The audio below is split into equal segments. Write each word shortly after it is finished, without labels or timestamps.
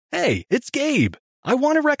Hey, it's Gabe. I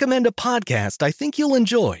want to recommend a podcast I think you'll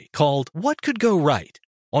enjoy called What Could Go Right.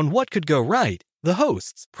 On What Could Go Right, the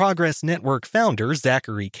hosts, Progress Network founder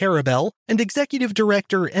Zachary Karabell and executive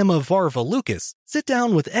director Emma Varva-Lucas, sit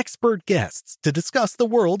down with expert guests to discuss the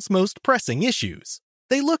world's most pressing issues.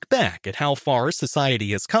 They look back at how far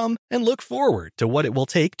society has come and look forward to what it will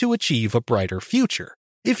take to achieve a brighter future.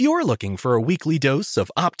 If you're looking for a weekly dose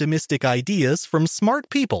of optimistic ideas from smart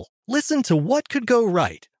people, listen to What Could Go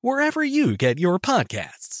Right wherever you get your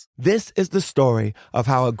podcasts. This is the story of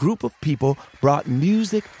how a group of people brought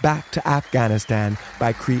music back to Afghanistan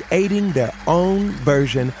by creating their own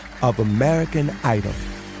version of American Idol.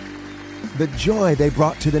 The joy they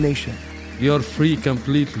brought to the nation. You're free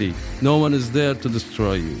completely. No one is there to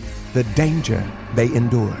destroy you. The danger they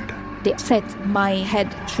endured. They said my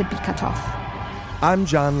head should be cut off. I'm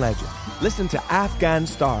John Legend. Listen to Afghan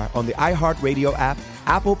Star on the iHeartRadio app,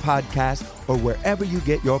 Apple Podcasts, or wherever you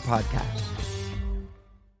get your podcasts.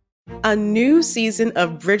 A new season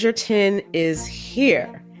of Bridgerton is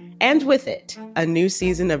here. And with it, a new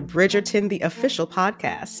season of Bridgerton, the official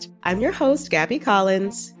podcast. I'm your host, Gabby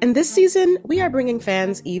Collins, and this season, we are bringing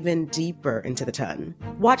fans even deeper into the ton.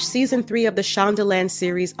 Watch season 3 of the Shondaland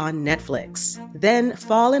series on Netflix. Then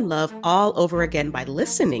fall in love all over again by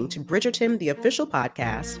listening to Bridgerton, the official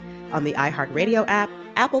podcast, on the iHeartRadio app,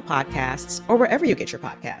 Apple Podcasts, or wherever you get your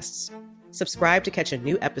podcasts. Subscribe to catch a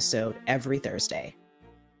new episode every Thursday.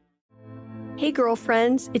 Hey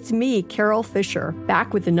girlfriends, it's me, Carol Fisher,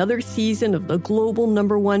 back with another season of the global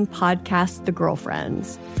 #1 podcast, The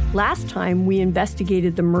Girlfriends. Last time, we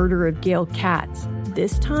investigated the murder of Gail Katz.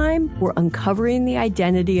 This time, we're uncovering the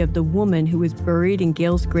identity of the woman who was buried in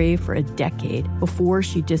Gail's grave for a decade before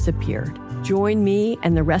she disappeared. Join me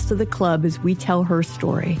and the rest of the club as we tell her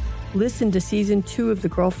story. Listen to Season 2 of The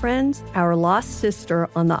Girlfriends, Our Lost Sister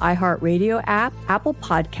on the iHeartRadio app, Apple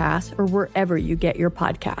Podcasts, or wherever you get your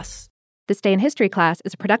podcasts. This Day in History class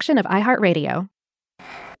is a production of iHeartRadio.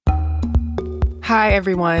 Hi,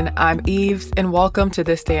 everyone. I'm Eves, and welcome to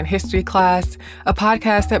This Day in History class, a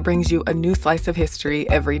podcast that brings you a new slice of history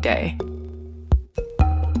every day.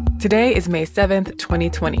 Today is May 7th,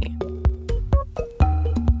 2020.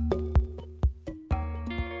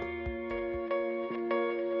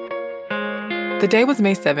 The day was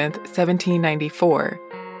May 7th, 1794.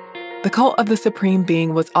 The cult of the Supreme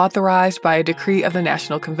Being was authorized by a decree of the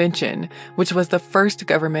National Convention, which was the first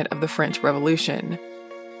government of the French Revolution.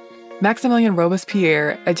 Maximilien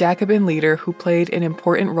Robespierre, a Jacobin leader who played an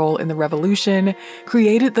important role in the revolution,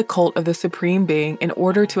 created the cult of the Supreme Being in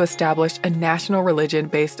order to establish a national religion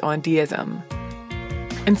based on deism.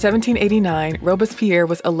 In 1789, Robespierre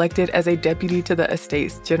was elected as a deputy to the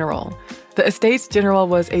Estates General. The Estates General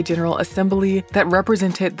was a general assembly that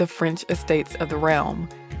represented the French estates of the realm.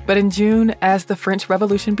 But in June, as the French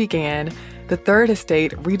Revolution began, the Third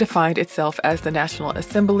Estate redefined itself as the National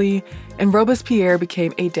Assembly, and Robespierre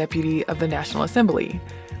became a deputy of the National Assembly.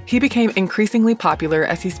 He became increasingly popular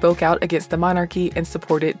as he spoke out against the monarchy and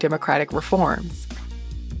supported democratic reforms.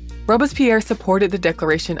 Robespierre supported the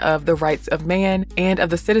Declaration of the Rights of Man and of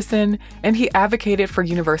the Citizen, and he advocated for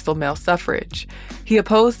universal male suffrage. He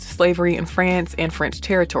opposed slavery in France and French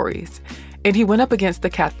territories. And he went up against the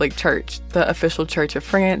Catholic Church, the official church of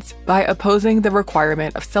France, by opposing the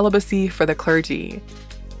requirement of celibacy for the clergy.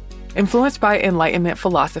 Influenced by Enlightenment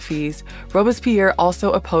philosophies, Robespierre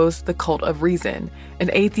also opposed the cult of reason, an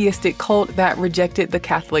atheistic cult that rejected the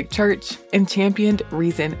Catholic Church and championed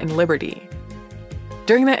reason and liberty.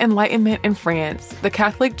 During the Enlightenment in France, the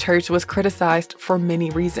Catholic Church was criticized for many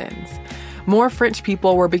reasons. More French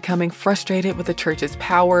people were becoming frustrated with the church's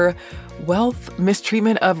power, wealth,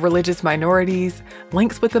 mistreatment of religious minorities,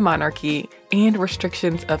 links with the monarchy, and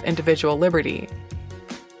restrictions of individual liberty.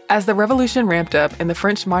 As the revolution ramped up and the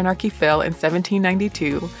French monarchy fell in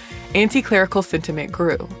 1792, anti-clerical sentiment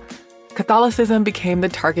grew. Catholicism became the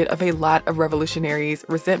target of a lot of revolutionaries'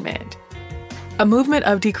 resentment. A movement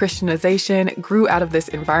of de-Christianization grew out of this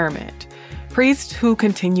environment. Priests who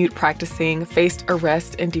continued practicing faced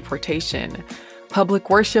arrest and deportation. Public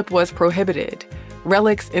worship was prohibited.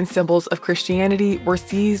 Relics and symbols of Christianity were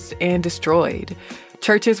seized and destroyed.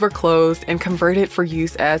 Churches were closed and converted for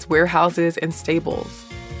use as warehouses and stables.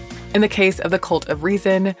 In the case of the cult of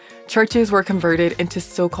reason, churches were converted into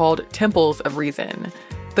so-called temples of reason.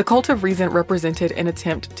 The cult of reason represented an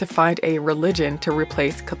attempt to find a religion to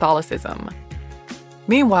replace Catholicism.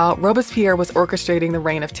 Meanwhile, Robespierre was orchestrating the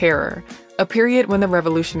Reign of Terror, a period when the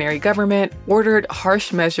revolutionary government ordered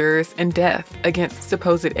harsh measures and death against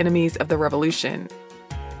supposed enemies of the revolution.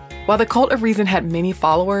 While the cult of reason had many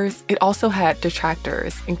followers, it also had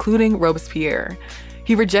detractors, including Robespierre.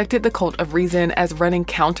 He rejected the cult of reason as running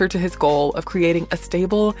counter to his goal of creating a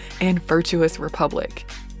stable and virtuous republic.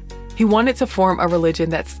 He wanted to form a religion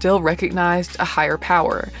that still recognized a higher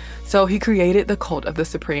power, so he created the cult of the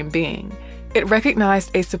Supreme Being. It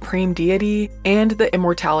recognized a supreme deity and the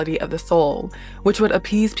immortality of the soul, which would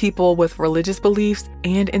appease people with religious beliefs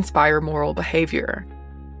and inspire moral behavior.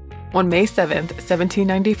 On May 7,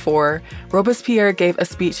 1794, Robespierre gave a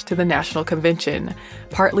speech to the National Convention,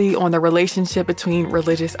 partly on the relationship between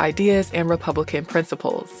religious ideas and Republican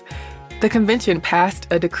principles. The convention passed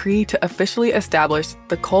a decree to officially establish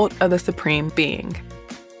the cult of the Supreme Being.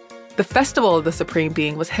 The Festival of the Supreme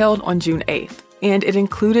Being was held on June 8th, and it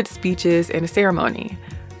included speeches and a ceremony.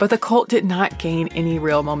 But the cult did not gain any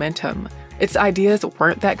real momentum. Its ideas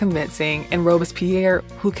weren't that convincing, and Robespierre,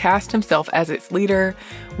 who cast himself as its leader,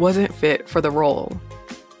 wasn't fit for the role.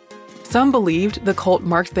 Some believed the cult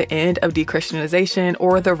marked the end of dechristianization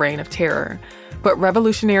or the Reign of Terror, but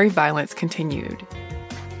revolutionary violence continued.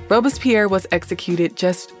 Robespierre was executed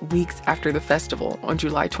just weeks after the festival on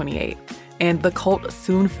July 28th, and the cult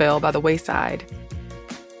soon fell by the wayside.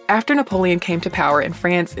 After Napoleon came to power in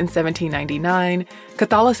France in 1799,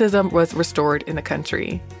 Catholicism was restored in the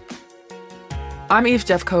country. I'm Eve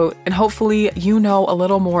Jeffcoat, and hopefully you know a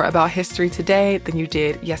little more about history today than you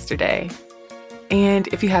did yesterday. And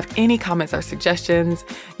if you have any comments or suggestions,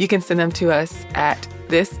 you can send them to us at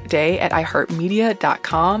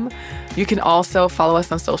thisday@iheartmedia.com. You can also follow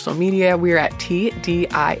us on social media. We're at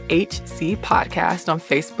TDIHC Podcast on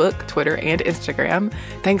Facebook, Twitter, and Instagram.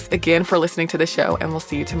 Thanks again for listening to the show, and we'll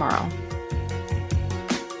see you tomorrow.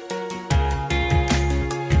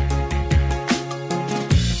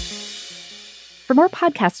 For more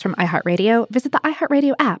podcasts from iHeartRadio, visit the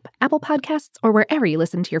iHeartRadio app, Apple Podcasts, or wherever you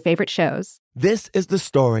listen to your favorite shows. This is the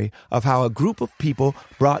story of how a group of people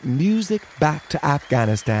brought music back to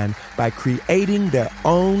Afghanistan by creating their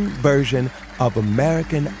own version of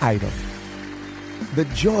American Idol. The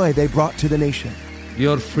joy they brought to the nation.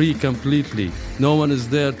 You're free completely. No one is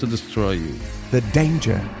there to destroy you. The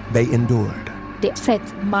danger they endured. They said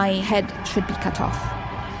my head should be cut off.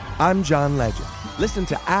 I'm John Legend. Listen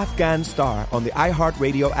to Afghan Star on the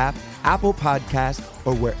iHeartRadio app, Apple Podcasts,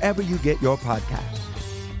 or wherever you get your podcasts.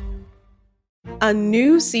 A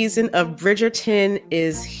new season of Bridgerton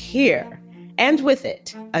is here. And with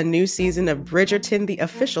it, a new season of Bridgerton, the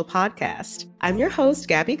official podcast. I'm your host,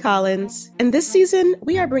 Gabby Collins, and this season,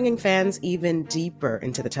 we are bringing fans even deeper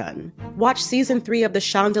into the ton. Watch season 3 of the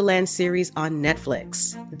Shondaland series on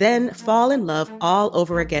Netflix. Then fall in love all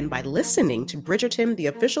over again by listening to Bridgerton, the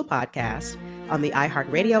official podcast, on the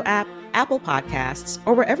iHeartRadio app, Apple Podcasts,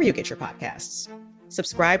 or wherever you get your podcasts.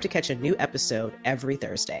 Subscribe to catch a new episode every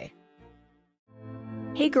Thursday.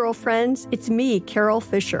 Hey girlfriends, it's me, Carol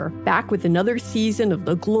Fisher, back with another season of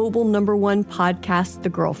the global #1 podcast, The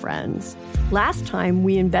Girlfriends. Last time,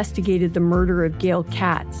 we investigated the murder of Gail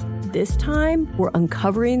Katz. This time, we're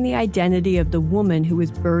uncovering the identity of the woman who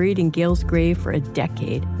was buried in Gail's grave for a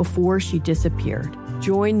decade before she disappeared.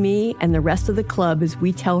 Join me and the rest of the club as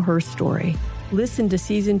we tell her story. Listen to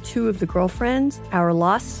Season 2 of The Girlfriends, Our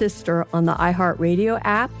Lost Sister on the iHeartRadio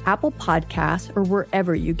app, Apple Podcasts, or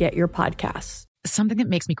wherever you get your podcasts. Something that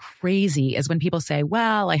makes me crazy is when people say,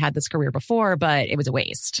 well, I had this career before, but it was a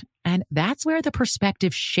waste. And that's where the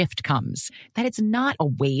perspective shift comes, that it's not a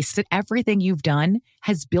waste, that everything you've done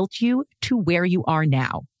has built you to where you are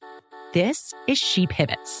now. This is She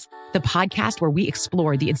Pivots, the podcast where we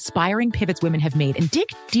explore the inspiring pivots women have made and dig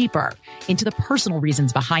deeper into the personal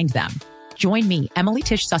reasons behind them. Join me, Emily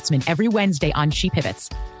Tish Sussman, every Wednesday on She Pivots.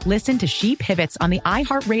 Listen to She Pivots on the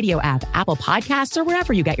iHeartRadio app, Apple Podcasts, or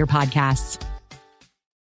wherever you get your podcasts.